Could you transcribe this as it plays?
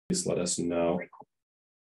please let us know.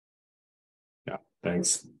 Yeah,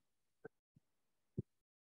 thanks.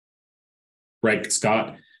 Right,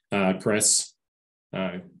 Scott, Chris,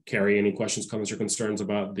 Carrie, any questions, comments, or concerns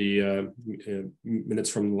about the minutes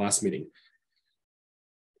from the last meeting?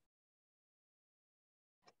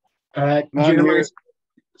 Jeremiah,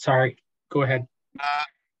 sorry, go ahead.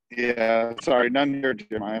 Yeah, sorry, none here,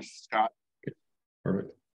 Jeremiah. Scott.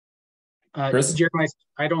 Perfect. Chris? Jeremiah,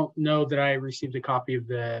 I don't know that I received a copy of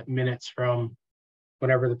the minutes from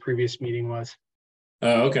whatever the previous meeting was.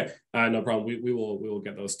 Okay, no problem. We will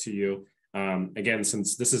get those to you. Again,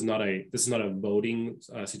 since this is not a voting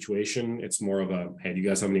situation, it's more of a, hey, do you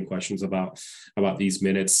guys have any questions about these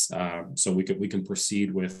minutes? So we can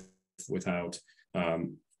proceed without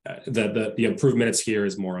the approved minutes. Here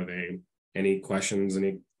is more of a any questions,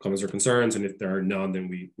 any comments or concerns, and if there are none, then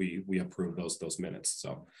we approve those minutes.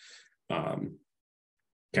 So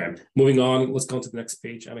okay, moving on. Let's go to the next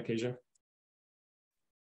page, Anacasia.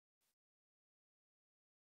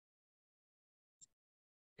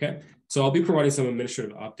 Okay, so I'll be providing some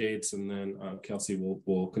administrative updates, and then Kelsey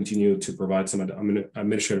will continue to provide some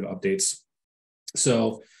administrative updates.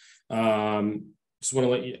 So just want to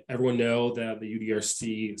let everyone know that the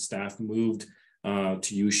UDRC staff moved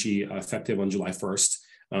to USHI effective on July 1st.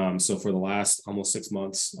 So for the last almost 6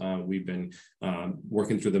 months, we've been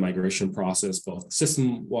working through the migration process, both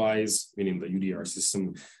system-wise, meaning the UDRC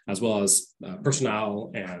system, as well as personnel,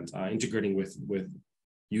 and integrating with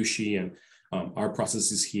USHI and our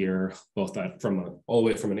processes here, both all the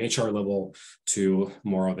way from an HR level to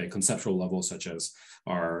more of a conceptual level, such as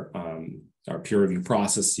our peer review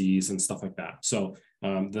processes and stuff like that. So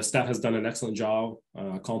the staff has done an excellent job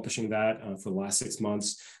accomplishing that for the last 6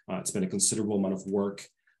 months. It's been a considerable amount of work,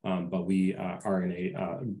 but we are in a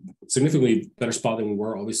significantly better spot than we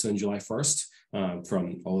were obviously on July 1st,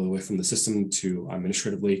 from all the way from the system to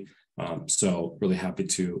administratively. So really happy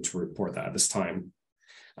to report that at this time.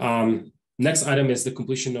 Next item is the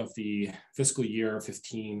completion of the fiscal year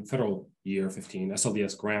 15, federal year 15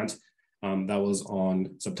 SLDS grant. That was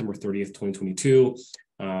on September 30th, 2022.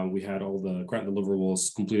 We had all the grant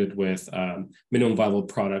deliverables completed with minimum viable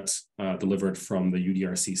products delivered from the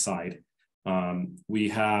UDRC side. We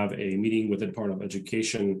have a meeting with the Department of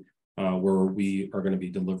Education where we are going to be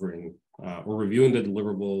delivering or reviewing the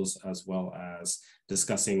deliverables, as well as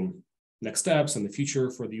discussing next steps in the future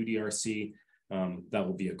for the UDRC. That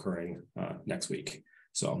will be occurring next week.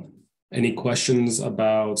 So any questions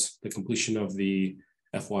about the completion of the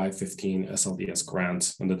FY15 SLDS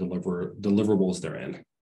grant and the deliverables therein?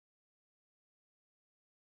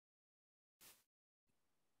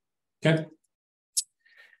 Okay.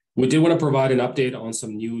 We did want to provide an update on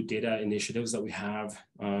some new data initiatives that we have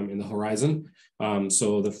in the horizon.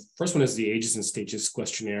 So the first one is the Ages and Stages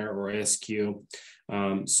Questionnaire, or ASQ.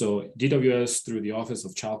 So DWS, through the Office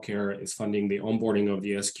of Child Care, is funding the onboarding of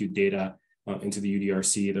the ASQ data into the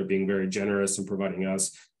UDRC. They're being very generous in providing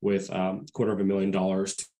us with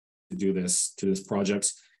 $250,000 to do this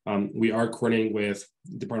project. We are coordinating with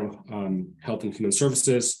Department of Health and Human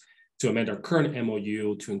Services to amend our current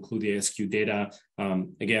MOU to include the ASQ data.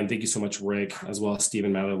 Again, thank you so much, Rick, as well as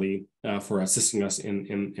Stephen Matherly, for assisting us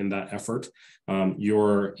in that effort.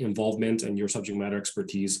 Your involvement and your subject matter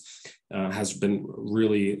expertise has been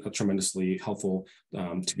really tremendously helpful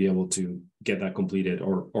to be able to get that completed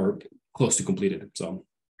or close to completed. So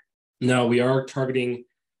now we are targeting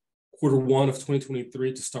Q1 of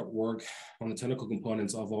 2023 to start work on the technical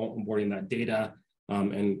components of onboarding that data.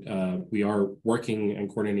 And we are working and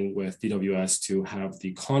coordinating with DWS to have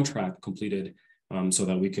the contract completed so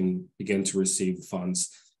that we can begin to receive funds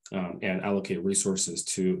and allocate resources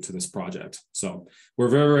to this project. So we're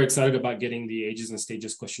very, very excited about getting the Ages and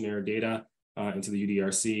Stages Questionnaire data into the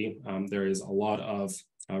UDRC. There is a lot of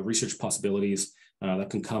research possibilities that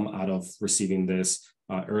can come out of receiving this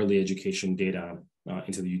early education data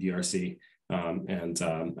into the UDRC. And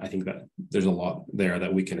I think that there's a lot there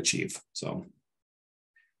that we can achieve. So.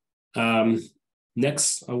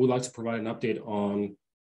 Next, I would like to provide an update on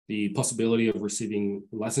the possibility of receiving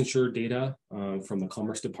licensure data from the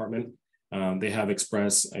Commerce Department. They have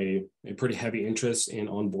expressed a pretty heavy interest in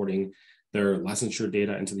onboarding their licensure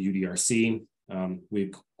data into the UDRC.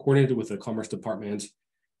 We've coordinated with the Commerce Department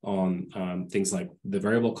on things like the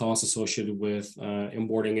variable costs associated with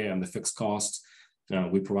onboarding it and the fixed costs.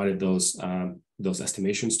 We provided those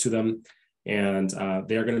estimations to them, and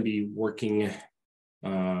they are going to be working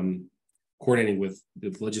coordinating with the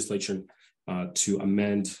legislation to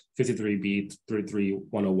amend 53B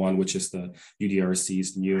 33101, which is the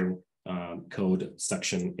UDRC's new code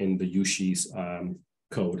section in the USHI's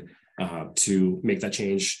code. to make that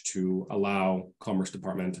change to allow Commerce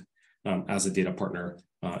Department as a data partner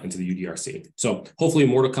into the UDRC. So hopefully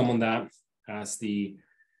more to come on that as the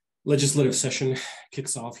legislative session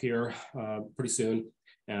kicks off here pretty soon,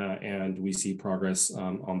 and we see progress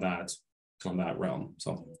on that realm.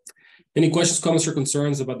 So any questions, comments, or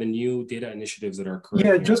concerns about the new data initiatives that are currently?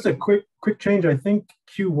 Yeah, just a quick change. I think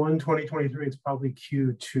Q1 2023, it's probably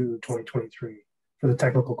Q2 2023 for the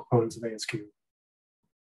technical components of ASQ.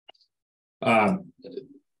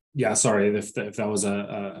 Yeah, sorry if that was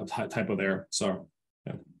a typo there. So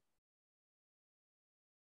yeah.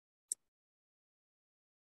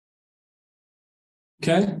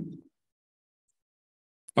 Okay.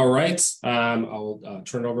 All right. I'll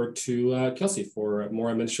turn it over to Kelsey for more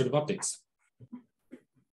administrative updates.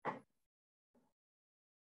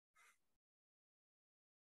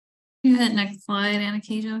 You hit next slide,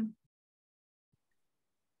 Anastasia.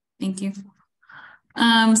 Thank you.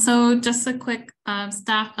 So just a quick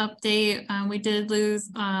staff update. We did lose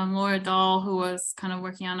Laura Dahl, who was kind of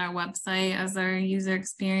working on our website as our user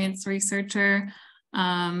experience researcher.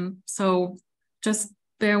 So just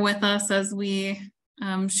bear with us as we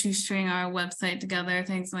shoestring our website together.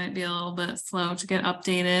 Things might be a little bit slow to get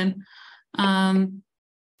updated. And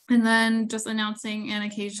then just announcing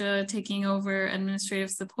Anastasia taking over administrative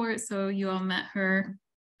support. So you all met her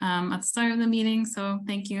at the start of the meeting. So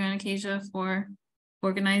thank you, Anastasia, for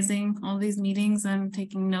organizing all these meetings and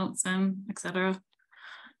taking notes and etc.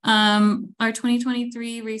 Our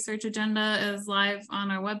 2023 research agenda is live on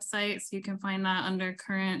our website, so you can find that under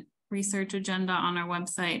current research agenda on our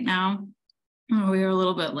website now. We were a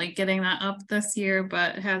little bit late getting that up this year,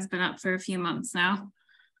 but it has been up for a few months now.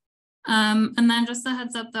 And then just a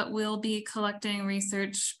heads up that we'll be collecting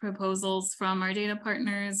research proposals from our data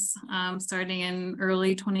partners starting in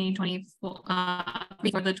early 2024,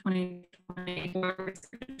 before the 2024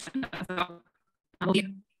 research agenda. So we'll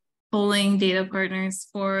be pulling data partners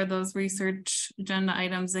for those research agenda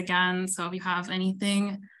items again. So if you have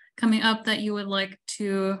anything coming up that you would like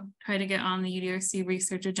to try to get on the UDRC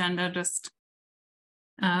research agenda, just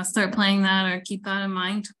start playing that or keep that in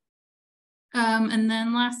mind. And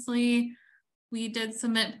then lastly, we did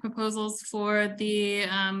submit proposals for the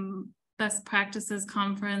best practices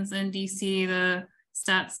conference in DC, the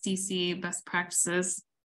Stats DC best practices.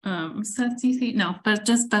 Stats DC? No, but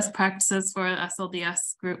just best practices for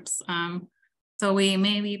SLDS groups. So we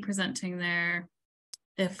may be presenting there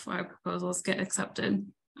if our proposals get accepted.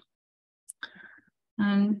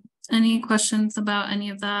 Any questions about any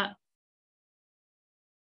of that?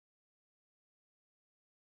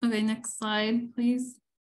 Okay, next slide, please.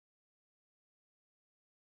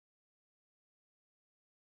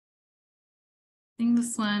 I think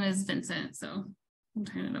this one is Vincent, so I'll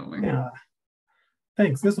turn it over. Yeah,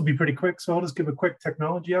 thanks. This will be pretty quick. So I'll just give a quick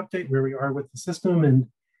technology update where we are with the system. And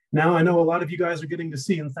now I know a lot of you guys are getting to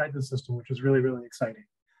see inside the system, which is really, really exciting.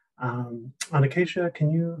 Anastasia, can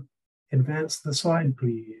you advance the slide,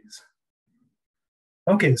 please?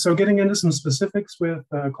 Okay, so getting into some specifics with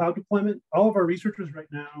cloud deployment, all of our researchers right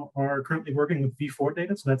now are currently working with V4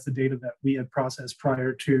 data. So that's the data that we had processed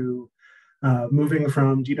prior to moving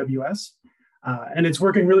from GWS. And it's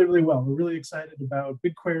working really, really well. We're really excited about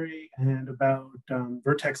BigQuery and about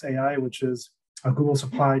Vertex AI, which is a Google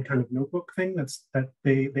supplied kind of notebook thing that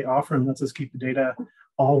they offer and lets us keep the data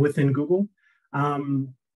all within Google.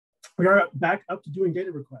 We are back up to doing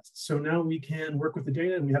data requests. So now we can work with the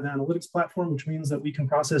data and we have an analytics platform, which means that we can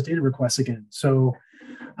process data requests again. So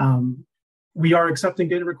we are accepting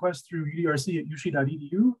data requests through UDRC at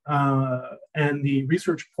ushi.edu and the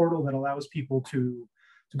research portal that allows people to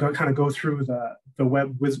go through the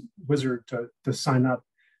web wizard to sign up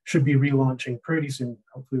should be relaunching pretty soon,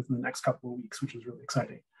 hopefully within the next couple of weeks, which is really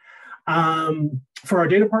exciting. For our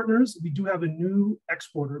data partners, we do have a new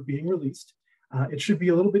exporter being released. It should be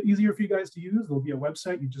a little bit easier for you guys to use. There'll be a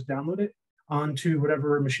website, you just download it onto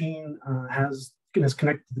whatever machine is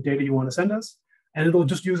connected to the data you want to send us. And it'll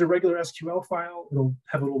just use a regular SQL file. It'll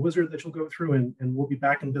have a little wizard that you'll go through and we'll be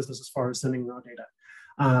back in business as far as sending raw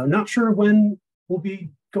data. Not sure when we'll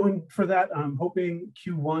be going for that. I'm hoping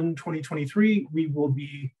Q1 2023, we will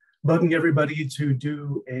be bugging everybody to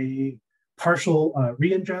do a partial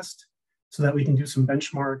re-ingest so that we can do some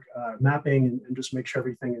benchmark mapping and just make sure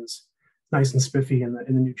everything is nice and spiffy in the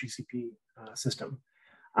new GCP system.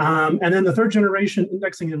 And then the third generation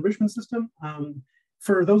indexing and enrichment system.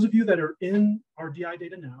 For those of you that are in our DI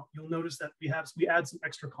data now, you'll notice that we add some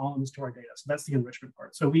extra columns to our data. So that's the enrichment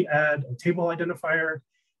part. So we add a table identifier,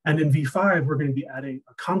 and in V5, we're going to be adding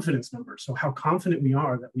a confidence number. So how confident we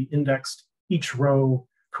are that we indexed each row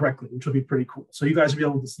correctly, which will be pretty cool. So you guys will be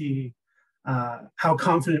able to see how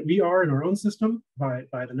confident we are in our own system by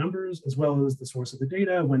the numbers, as well as the source of the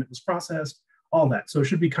data, when it was processed, all that. So it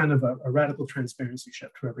should be kind of a radical transparency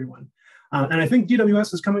shift for everyone. And I think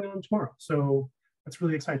DWS is coming on tomorrow. So that's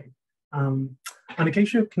really exciting.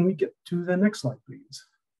 Acacia, can we get to the next slide, please?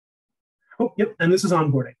 Oh, yep, and this is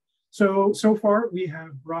onboarding. So far we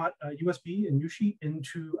have brought USB and USHI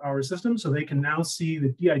into our system, so they can now see the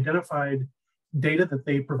de-identified data that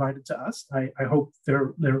they provided to us. I hope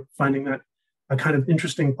they're finding that a kind of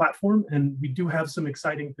interesting platform, and we do have some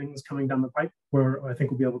exciting things coming down the pipe where I think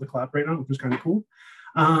we'll be able to collaborate on, which is kind of cool.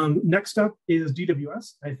 Next up is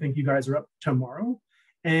DWS. I think you guys are up tomorrow.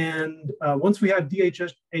 And once we have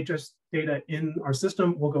DHS data in our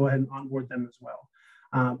system, we'll go ahead and onboard them as well.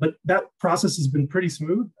 But that process has been pretty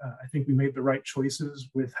smooth. I think we made the right choices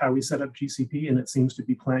with how we set up GCP, and it seems to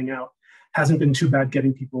be playing out. Hasn't been too bad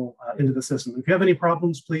getting people into the system. If you have any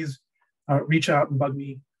problems, please reach out and bug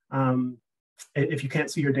me. If you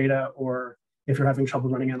can't see your data, or if you're having trouble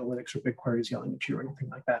running analytics or big queries yelling at you or anything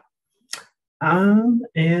like that.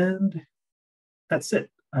 And that's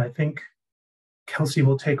it. I think Kelsey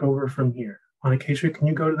will take over from here. Acacia, can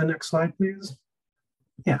you go to the next slide, please?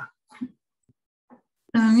 Yeah.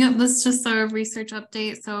 Yep, this is just our research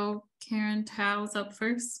update. So Karen Tao's up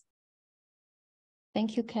first.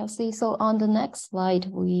 Thank you, Kelsey. So on the next slide,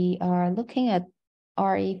 we are looking at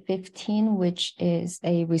RE15, which is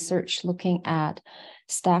a research looking at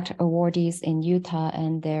stacked awardees in Utah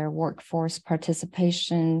and their workforce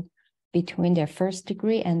participation between their first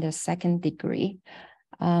degree and their second degree.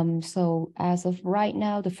 So as of right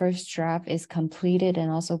now, the first draft is completed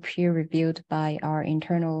and also peer-reviewed by our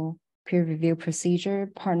internal peer review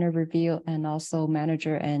procedure, partner review, and also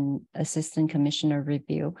manager and assistant commissioner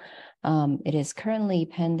review. It is currently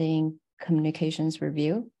pending communications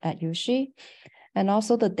review at USHI. And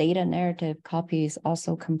also the data narrative copy is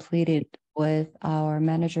also completed with our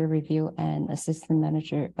manager review and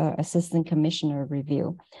assistant commissioner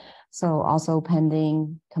review. So also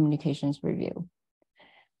pending communications review.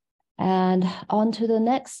 And on to the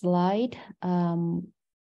next slide,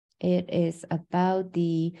 it is about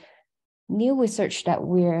the new research that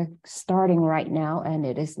we're starting right now, and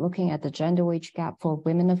it is looking at the gender wage gap for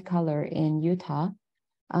women of color in Utah.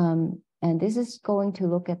 And this is going to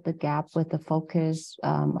look at the gap with the focus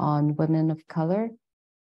on women of color.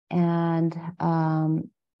 And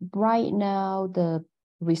right now, the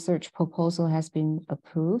research proposal has been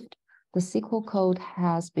approved. The SQL code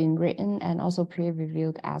has been written and also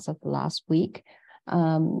peer-reviewed as of last week.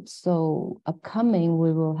 So upcoming,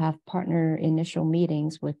 we will have partner initial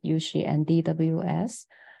meetings with USHI and DWS.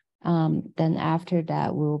 Then after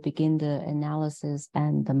that, we'll begin the analysis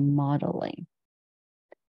and the modeling.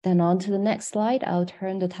 Then on to the next slide, I'll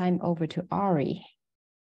turn the time over to Ari.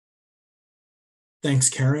 Thanks,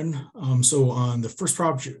 Karen. So on the first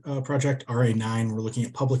project, RA9, we're looking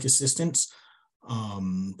at public assistance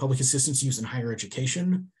use in higher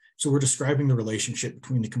education. So we're describing the relationship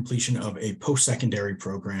between the completion of a post-secondary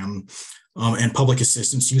program and public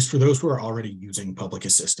assistance use for those who are already using public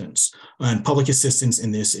assistance. And public assistance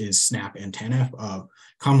in this is SNAP and TANF,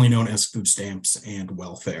 commonly known as food stamps and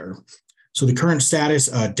welfare. So the current status,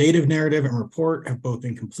 data narrative and report have both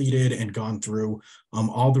been completed and gone through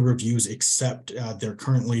all the reviews except they're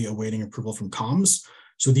currently awaiting approval from comms.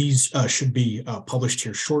 So these should be published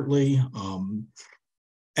here shortly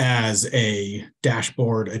as a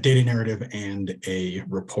dashboard, a data narrative, and a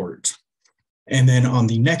report. And then on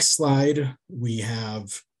the next slide, we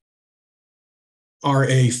have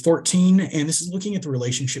RA14, and this is looking at the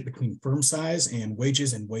relationship between firm size and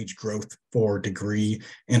wage growth for degree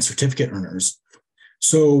and certificate earners.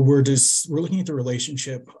 So we're looking at the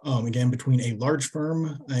relationship again between a large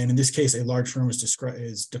firm, and in this case, a large firm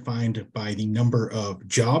is defined by the number of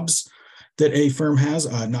jobs that a firm has,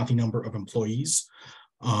 not the number of employees.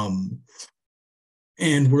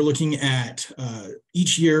 And we're looking at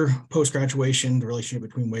each year post-graduation, the relationship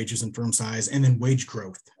between wages and firm size, and then wage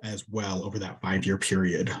growth as well over that 5-year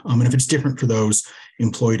period. And if it's different for those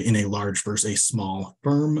employed in a large versus a small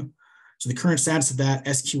firm. So the current status of that,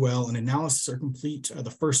 SQL and analysis are complete.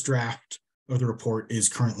 The first draft of the report is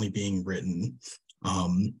currently being written.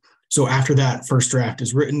 So after that first draft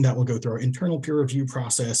is written, that will go through our internal peer review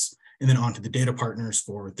process and then on to the data partners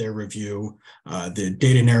for their review. The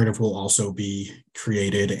data narrative will also be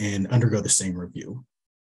created and undergo the same review.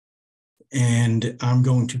 And I'm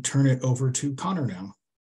going to turn it over to Connor now.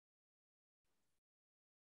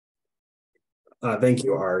 Thank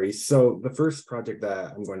you, Ari. So the first project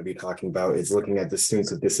that I'm going to be talking about is looking at the students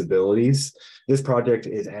with disabilities. This project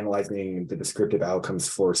is analyzing the descriptive outcomes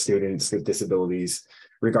for students with disabilities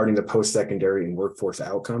regarding the post-secondary and workforce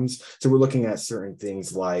outcomes. So we're looking at certain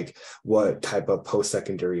things like what type of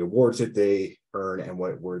post-secondary awards did they earn and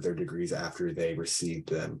what were their degrees after they received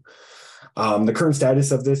them. The current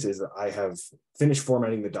status of this is I have finished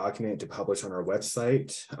formatting the document to publish on our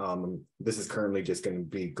website. This is currently just going to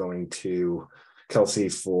be going to Kelsey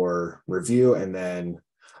for review, and then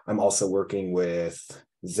I'm also working with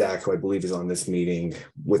Zach, who I believe is on this meeting,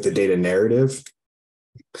 with the data narrative.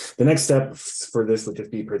 The next step for this would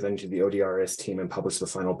just be presented to the ODRS team and publish the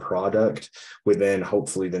final product within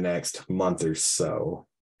hopefully the next month or so.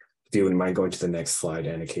 If you wouldn't mind going to the next slide,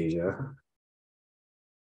 Anacasia.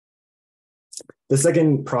 The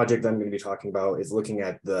second project that I'm going to be talking about is looking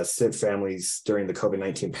at the SIP families during the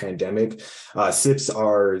COVID-19 pandemic. SIPs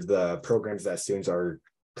are the programs that students are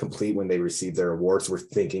complete when they receive their awards. We're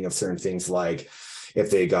thinking of certain things like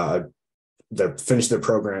if they finished their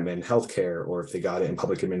program in healthcare, or if they got it in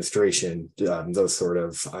public administration, those sort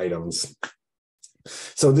of items.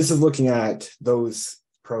 So this is looking at those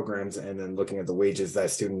programs and then looking at the wages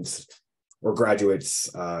that students or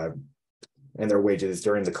graduates and their wages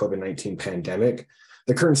during the COVID-19 pandemic.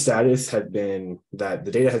 The current status had been that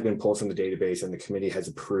the data has been pulled from the database and the committee has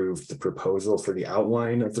approved the proposal for the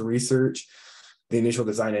outline of the research. The initial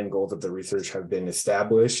design and goals of the research have been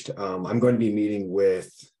established. I'm going to be meeting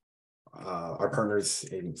with our partners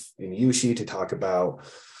in USHE to talk about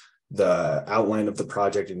the outline of the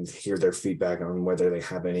project and hear their feedback on whether they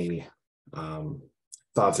have any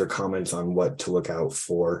thoughts or comments on what to look out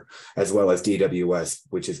for, as well as DWS,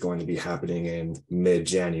 which is going to be happening in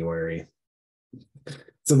mid-January.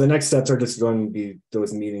 So the next steps are just going to be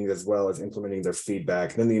those meetings as well as implementing their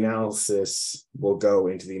feedback. Then the analysis will go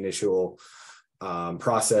into the initial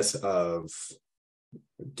process of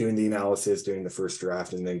doing the analysis, doing the first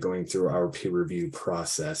draft, and then going through our peer review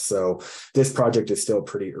process. So this project is still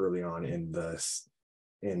pretty early on in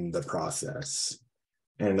the process.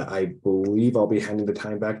 And I believe I'll be handing the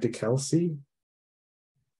time back to Kelsey.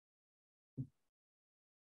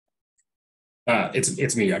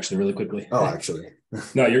 It's me, actually, really quickly. Oh, actually.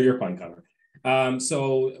 No, you're fine, Connor.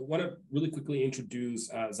 So I want to really quickly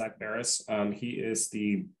introduce Zach Barris. He is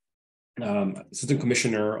the Assistant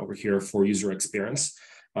Commissioner over here for User Experience.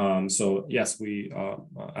 So yes, we,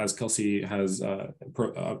 as Kelsey has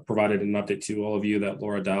provided an update to all of you that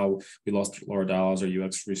we lost Laura Dow as our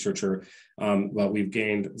UX researcher, but we've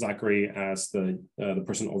gained Zachary as the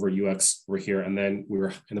person over UX over here, and then we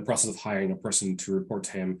were in the process of hiring a person to report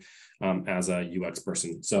to him as a UX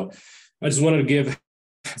person. So I just wanted to give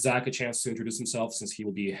Zach a chance to introduce himself, since he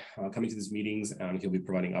will be coming to these meetings and he'll be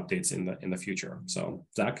providing updates in the future. So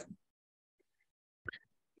Zach.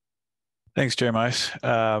 Thanks, Jeremiah.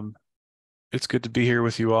 It's good to be here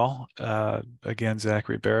with you all. Again,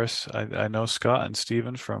 Zachary Barris. I know Scott and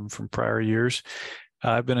Stephen from prior years.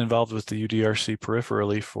 I've been involved with the UDRC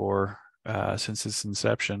peripherally since its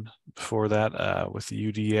inception. Before that, with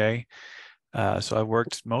the UDA. So I've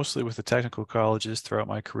worked mostly with the technical colleges throughout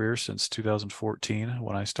my career since 2014,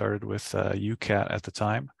 when I started with UCAT at the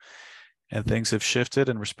time. And things have shifted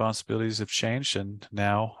and responsibilities have changed, and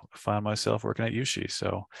now I find myself working at USHE.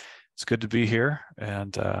 So it's good to be here,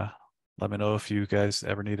 and let me know if you guys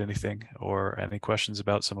ever need anything or any questions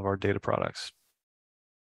about some of our data products.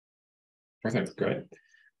 Perfect, great.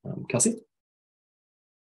 Kelsey?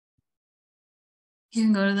 You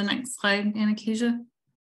can go to the next slide, Anacasia.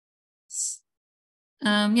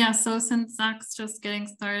 Yeah, so since Zach's just getting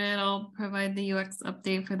started, I'll provide the UX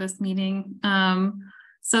update for this meeting.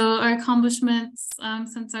 So our accomplishments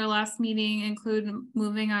since our last meeting include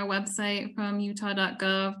moving our website from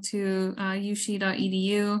utah.gov to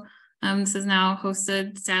ushe.edu. This is now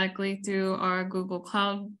hosted statically through our Google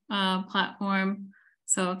Cloud platform.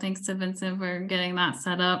 So thanks to Vincent for getting that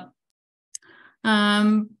set up.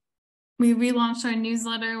 We relaunched our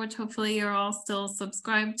newsletter, which hopefully you're all still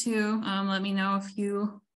subscribed to. Let me know if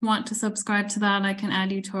you want to subscribe to that. I can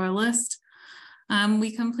add you to our list.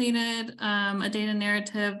 We completed a data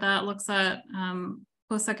narrative that looks at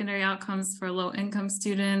post-secondary outcomes for low-income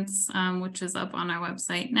students, which is up on our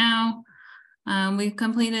website now. We've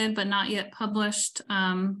completed but not yet published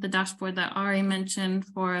the dashboard that Ari mentioned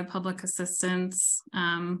for public assistance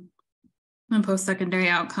and post-secondary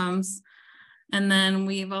outcomes. And then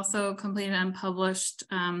we've also completed and published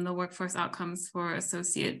the workforce outcomes for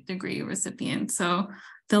associate degree recipients. So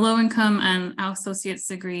the low income and associate's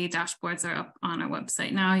degree dashboards are up on our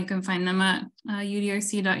website now. You can find them at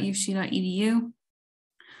udrc.ushe.edu.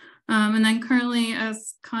 And then currently,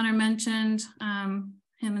 as Connor mentioned, him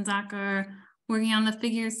and Zach are working on the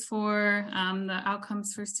figures for the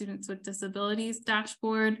outcomes for students with disabilities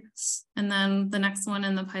dashboard. And then the next one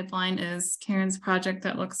in the pipeline is Karen's project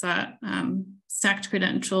that looks at stacked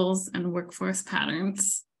credentials and workforce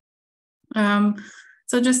patterns.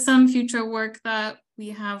 So just some future work that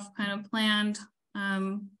we have kind of planned.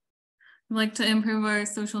 We'd like to improve our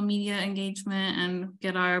social media engagement and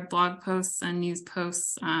get our blog posts and news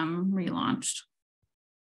posts relaunched.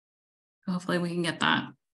 Hopefully we can get that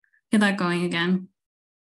going again.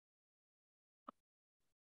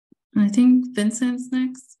 And I think Vincent's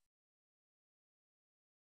next.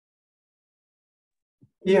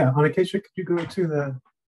 Yeah, on Acacia, could you go to the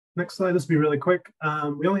next slide? This will be really quick.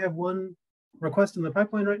 We only have one request in the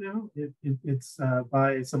pipeline right now. It's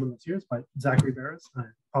by someone that's here, it's by Zachary Barris. I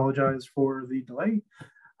apologize for the delay.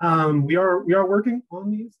 We are working on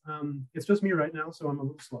these. It's just me right now, so I'm a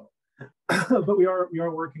little slow. But we are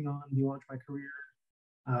working on the Launch My Career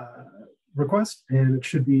request, and it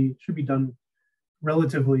should be done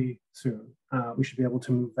relatively soon. We should be able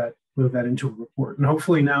to move that into a report, and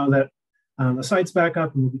hopefully now that the site's back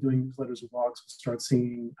up and we'll be doing newsletters and blogs, we'll start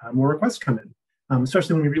seeing more requests come in.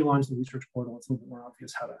 Especially when we relaunch the research portal, it's a little bit more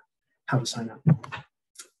obvious how to sign up.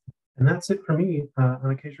 And that's it for me.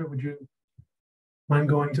 Acacia, would you mind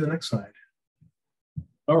going to the next slide?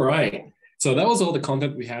 All right. So that was all the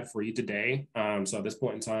content we had for you today. So at this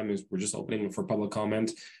point in time, we're just opening for public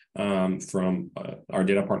comment from our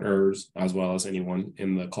data partners, as well as anyone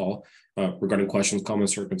in the call regarding questions,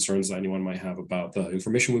 comments, or concerns that anyone might have about the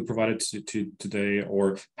information we provided to today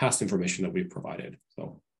or past information that we've provided.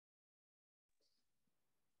 So.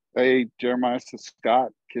 Hey, Jeremiah, this is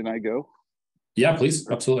Scott. Can I go? Yeah, please.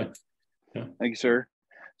 Absolutely. Yeah. Thank you, sir.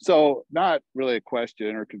 So not really a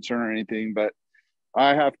question or concern or anything, but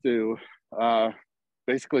I have to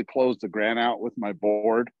basically close the grant out with my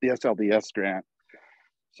board, the SLDS grant.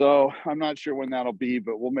 So I'm not sure when that'll be,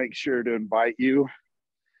 but we'll make sure to invite you,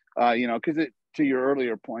 because to your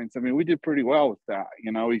earlier points, I mean, we did pretty well with that.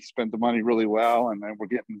 We spent the money really well, and then we're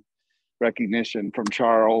getting recognition from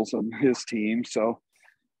Charles and his team. So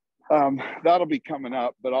that'll be coming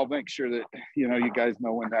up, but I'll make sure that, you guys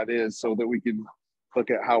know when that is so that we can look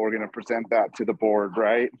at how we're going to present that to the board,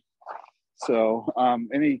 right? So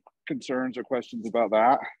any concerns or questions about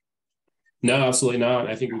that? No, absolutely not.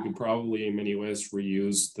 I think we can probably in many ways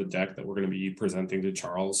reuse the deck that we're going to be presenting to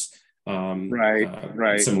Charles.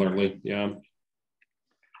 Right. Similarly, yeah.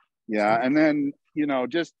 Yeah, and then,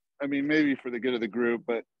 maybe for the good of the group,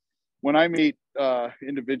 but when I meet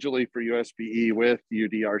individually for USBE with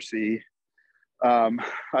UDRC,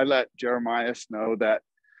 I let Jeremiah know that,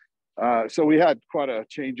 so we had quite a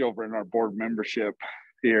changeover in our board membership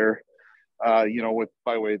here,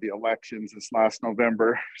 by way of the elections this last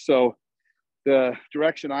November. So the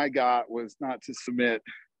direction I got was not to submit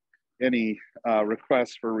any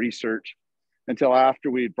requests for research until after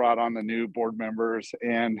we brought on the new board members,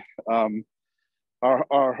 and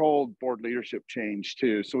our whole board leadership changed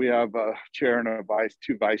too. So we have a chair and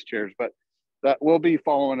two vice chairs, but that we'll be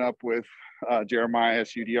following up with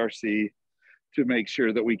Jeremiah's UDRC to make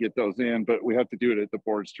sure that we get those in, but we have to do it at the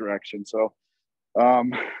board's direction. So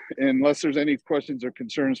unless there's any questions or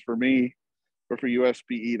concerns for me or for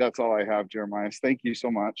USBE, that's all I have, Jeremiah. Thank you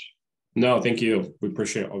so much. No, thank you. We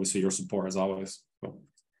appreciate obviously your support as always.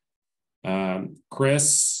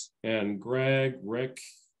 Chris and Greg, Rick,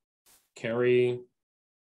 Carrie,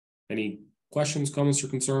 any questions, comments, or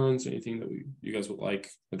concerns? Anything that you guys would like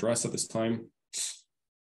addressed at this time?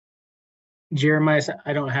 Jeremiah,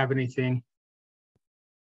 I don't have anything.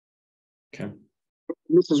 Okay.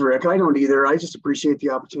 This is Rick. I don't either. I just appreciate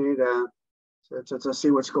the opportunity to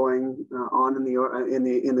see what's going on in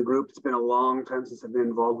the group. It's been a long time since I've been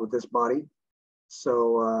involved with this body,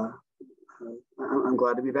 so I'm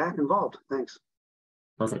glad to be back involved. Thanks.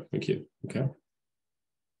 Perfect. Thank you. Okay.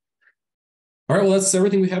 All right, well, that's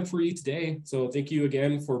everything we have for you today. So thank you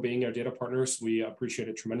again for being our data partners. We appreciate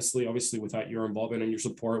it tremendously. Obviously, without your involvement and your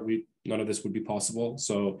support, none of this would be possible.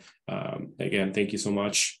 So again, thank you so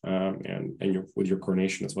much, and with your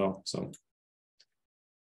coordination as well. So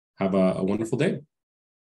have a wonderful day.